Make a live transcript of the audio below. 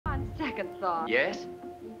second thought. Yes?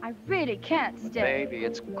 I really can't stay. Baby,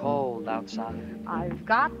 it's cold outside. I've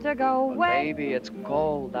got to go away. Baby, it's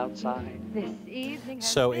cold outside. This evening has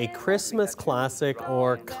So a been Christmas classic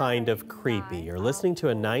or kind of creepy. You're listening to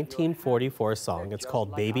a 1944 song. It's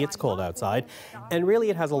called Baby, It's Cold Outside. And really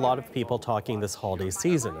it has a lot of people talking this holiday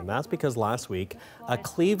season. And that's because last week, a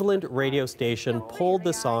Cleveland radio station pulled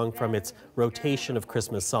the song from its rotation of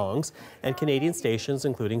Christmas songs. And Canadian stations,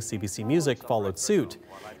 including CBC Music, followed suit.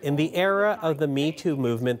 In the era of the MeToo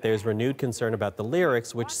movement, there's renewed concern about the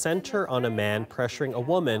lyrics, which center on a man pressuring a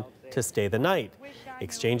woman to stay the night.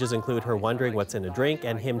 Exchanges include her wondering what's in a drink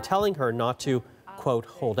and him telling her not to, quote,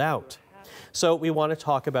 hold out. So we want to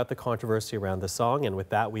talk about the controversy around the song, and with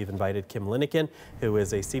that we've invited Kim Linikin, who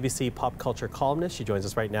is a CBC pop culture columnist. She joins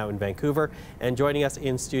us right now in Vancouver. And joining us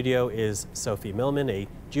in studio is Sophie Millman, a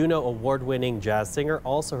Juno award-winning jazz singer.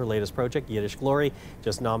 Also her latest project, Yiddish Glory,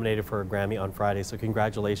 just nominated for a Grammy on Friday, so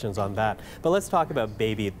congratulations on that. But let's talk about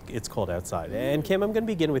Baby, It's Cold Outside. And Kim, I'm going to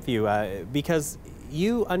begin with you because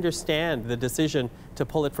you understand the decision to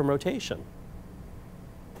pull it from rotation.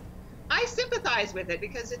 I sympathize with it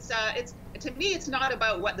because it's to me it's not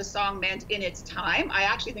about what the song meant in its time. I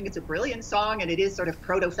actually think it's a brilliant song, and it is sort of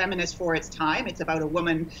proto-feminist for its time. It's about a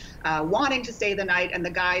woman wanting to stay the night and the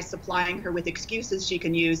guy supplying her with excuses she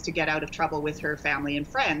can use to get out of trouble with her family and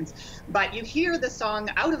friends. But you hear the song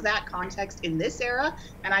out of that context in this era,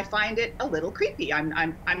 and I find it a little creepy.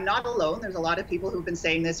 I'm not alone. There's a lot of people who've been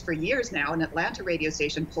saying this for years now. An Atlanta radio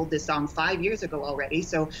station pulled this song 5 years ago already.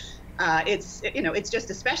 So it's just,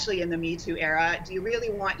 especially in the Me Too era, do you really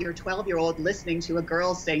want your 12-year-old listening to a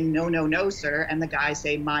girl saying, no, no, no, sir, and the guy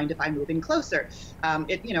say, mind if I move in closer?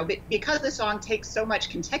 Because the song takes so much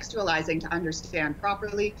contextualizing to understand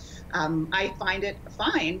properly, I find it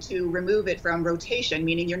fine to remove it from rotation,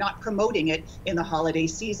 meaning you're not promoting it in the holiday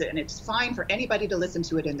season. It's fine for anybody to listen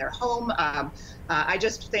to it in their home. I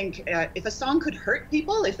just think if a song could hurt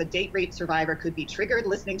people, if a date rape survivor could be triggered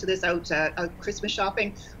listening to this out Christmas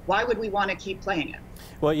shopping, why would we want to keep playing it?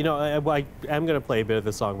 Well, you know, I'm going to play a bit of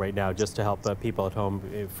the song right now just to help people at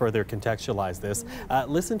home further contextualize this.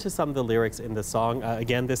 Listen to some of the lyrics in the song.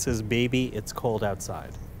 Again, this is Baby, It's Cold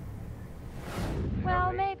Outside.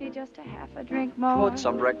 Well, maybe just a half a drink more. Put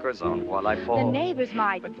some records on while I fall. The neighbors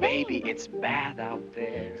might But think. baby, it's bad out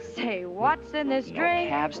there. Say, what's in this No drink?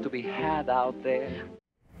 cabs to be had out there.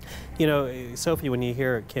 You know, Sophie, when you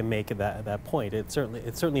hear Kim make that point, it's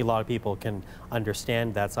certainly a lot of people can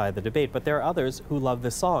understand that side of the debate, but there are others who love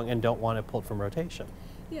this song and don't want it pulled from rotation.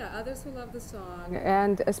 Yeah, others who love the song,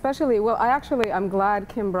 and especially, well, I'm glad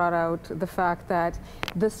Kim brought out the fact that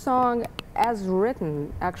the song as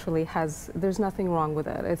written actually there's nothing wrong with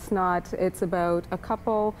it. It's about a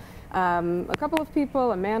couple of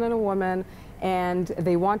people, a man and a woman, and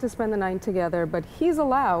they want to spend the night together, but he's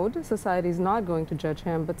allowed, society's not going to judge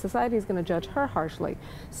him, but society's going to judge her harshly.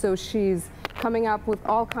 So she's coming up with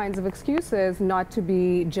all kinds of excuses not to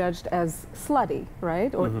be judged as slutty,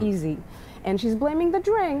 right, or easy. And she's blaming the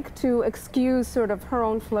drink to excuse sort of her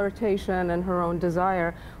own flirtation and her own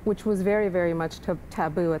desire, which was very, very much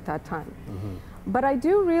taboo at that time. But I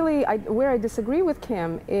do really, where I disagree with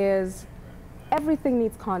Kim is everything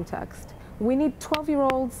needs context. We need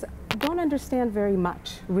 12-year-olds don't understand very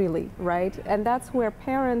much, really, right? And that's where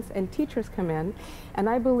parents and teachers come in. And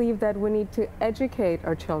I believe that we need to educate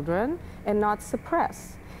our children and not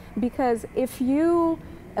suppress. Because if you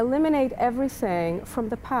eliminate everything from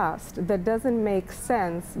the past that doesn't make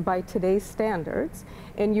sense by today's standards,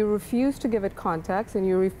 and you refuse to give it context, and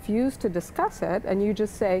you refuse to discuss it, and you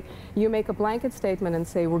just say, you make a blanket statement and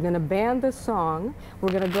say, we're going to ban this song,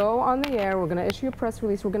 we're going to go on the air, we're going to issue a press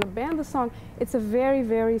release, we're going to ban the song, it's a very,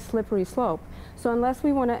 very slippery slope. So unless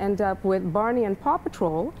we want to end up with Barney and Paw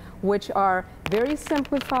Patrol, which are very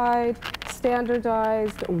simplified,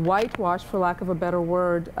 standardized, whitewashed, for lack of a better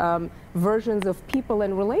word, versions of people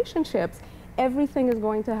and relationships, everything is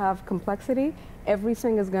going to have complexity.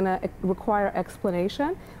 Everything is going to require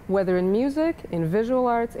explanation, whether in music, in visual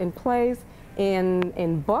arts, in plays,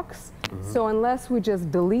 in books. So unless we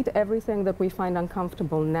just delete everything that we find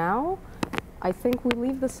uncomfortable now, I think we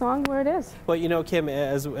leave the song where it is. Well, you know, Kim,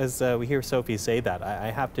 as we hear Sophie say that, I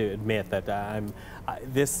have to admit that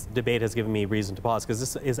this debate has given me reason to pause, because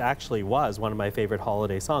this was one of my favorite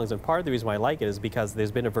holiday songs, and part of the reason why I like it is because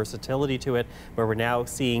there's been a versatility to it, where we're now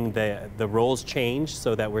seeing the roles change,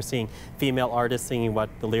 so that we're seeing female artists singing what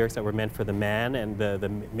the lyrics that were meant for the man, and the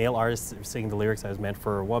male artists singing the lyrics that was meant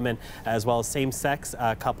for a woman, as well as same-sex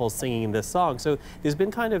couples singing this song. So there's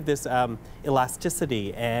been kind of this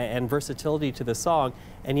elasticity and versatility to the song,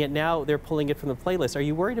 and yet now they're pulling it from the playlist. Are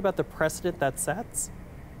you worried about the precedent that sets?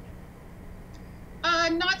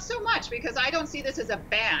 Not so much, because I don't see this as a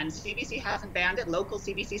ban. CBC hasn't banned it. Local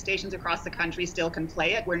CBC stations across the country still can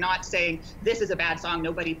play it. We're not saying this is a bad song,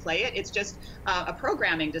 nobody play it. It's just a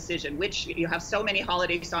programming decision, which you have so many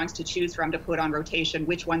holiday songs to choose from to put on rotation.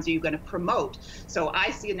 Which ones are you going to promote? So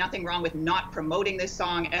I see nothing wrong with not promoting this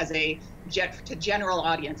song as a to general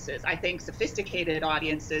audiences. I think sophisticated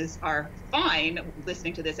audiences are fine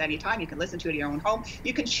listening to this anytime. You can listen to it in your own home.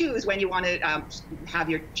 You can choose when you want to have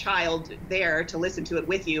your child there to listen to it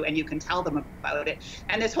with you, and you can tell them about it.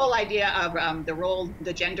 And this whole idea of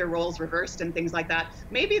the gender roles reversed and things like that,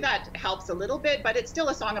 maybe that helps a little bit, but it's still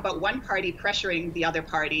a song about one party pressuring the other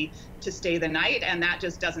party to stay the night, and that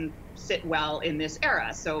just doesn't sit well in this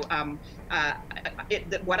era. So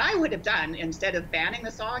what I would have done instead of banning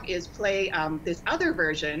the song is play this other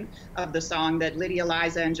version of the song that Lydia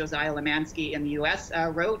Liza and Josiah Lemansky in the US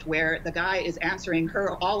wrote, where the guy is answering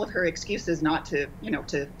her all of her excuses not to,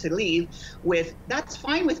 to leave with, "That's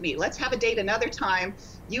fine with me. Let's have a date another time.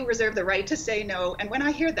 You reserve the right to say no." And when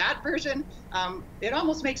I hear that version, it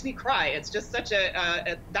almost makes me cry. It's just such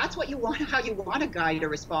that's what you want, how you want a guy to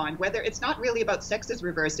respond. Whether it's not really about sex is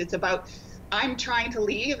reversed, it's about I'm trying to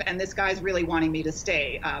leave and this guy's really wanting me to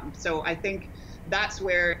stay. So I think that's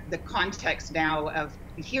where the context now of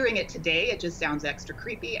hearing it today, it just sounds extra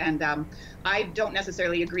creepy. And I don't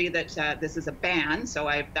necessarily agree that this is a ban. So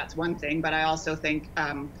that's one thing, but I also think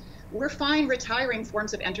we're fine retiring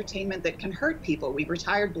forms of entertainment that can hurt people. We've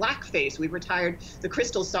retired blackface. We've retired the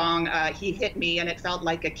Crystal song, "He Hit Me and It Felt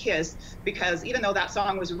Like a Kiss," because even though that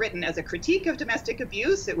song was written as a critique of domestic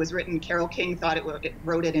abuse, it was written, Carole King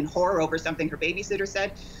wrote it in horror over something her babysitter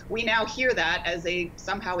said. We now hear that as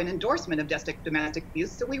somehow an endorsement of domestic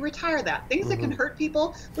abuse, so we retire that. Things that can hurt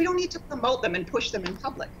people, we don't need to promote them and push them in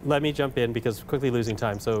public. Let me jump in because quickly losing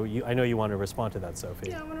time. So I know you want to respond to that,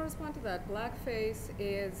 Sophie. Yeah, I want to respond to that. Blackface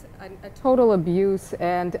is a total abuse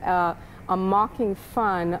and a mocking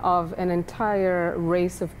fun of an entire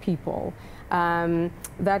race of people.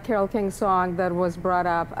 That Carole King song that was brought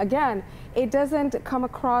up, again, it doesn't come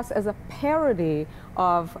across as a parody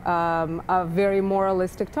of a very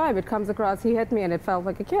moralistic time. It comes across, "He hit me and it felt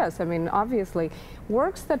like a kiss." I mean, obviously,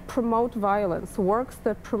 works that promote violence, works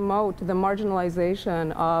that promote the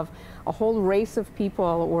marginalization of a whole race of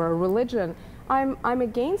people or a religion, I'm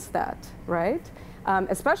against that, right?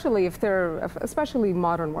 Especially if especially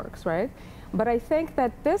modern works, right? But I think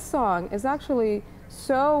that this song is actually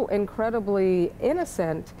so incredibly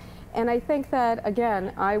innocent. And I think that,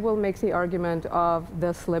 again, I will make the argument of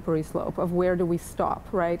the slippery slope of where do we stop,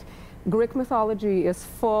 right? Greek mythology is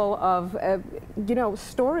full of,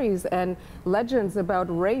 stories and legends about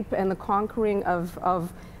rape and the conquering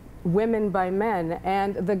of women by men.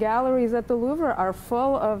 And the galleries at the Louvre are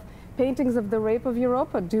full of paintings of the rape of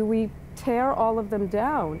Europa. Do we tear all of them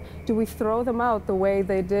down? Do we throw them out the way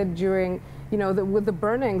they did during, with the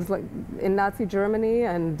burnings like in Nazi Germany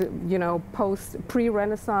and,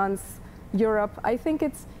 pre-Renaissance Europe? I think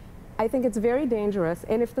it's very dangerous.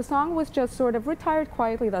 And if the song was just sort of retired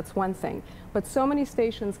quietly, that's one thing. But so many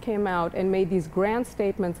stations came out and made these grand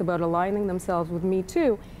statements about aligning themselves with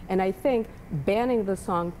MeToo, and I think banning the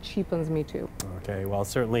song cheapens MeToo. Okay, well,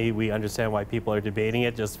 certainly we understand why people are debating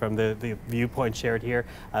it just from the viewpoint shared here.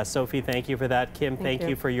 Sophie, thank you for that. Kim, thank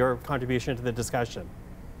you for your contribution to the discussion.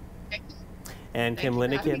 Thank you. And Kim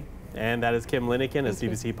Linikin, and that is Kim Linikin, a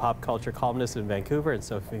CBC pop culture columnist in Vancouver, and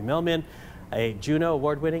Sophie Millman, a Juno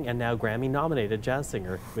Award-winning and now Grammy-nominated jazz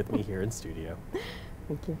singer with me here in studio.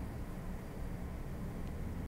 Thank you.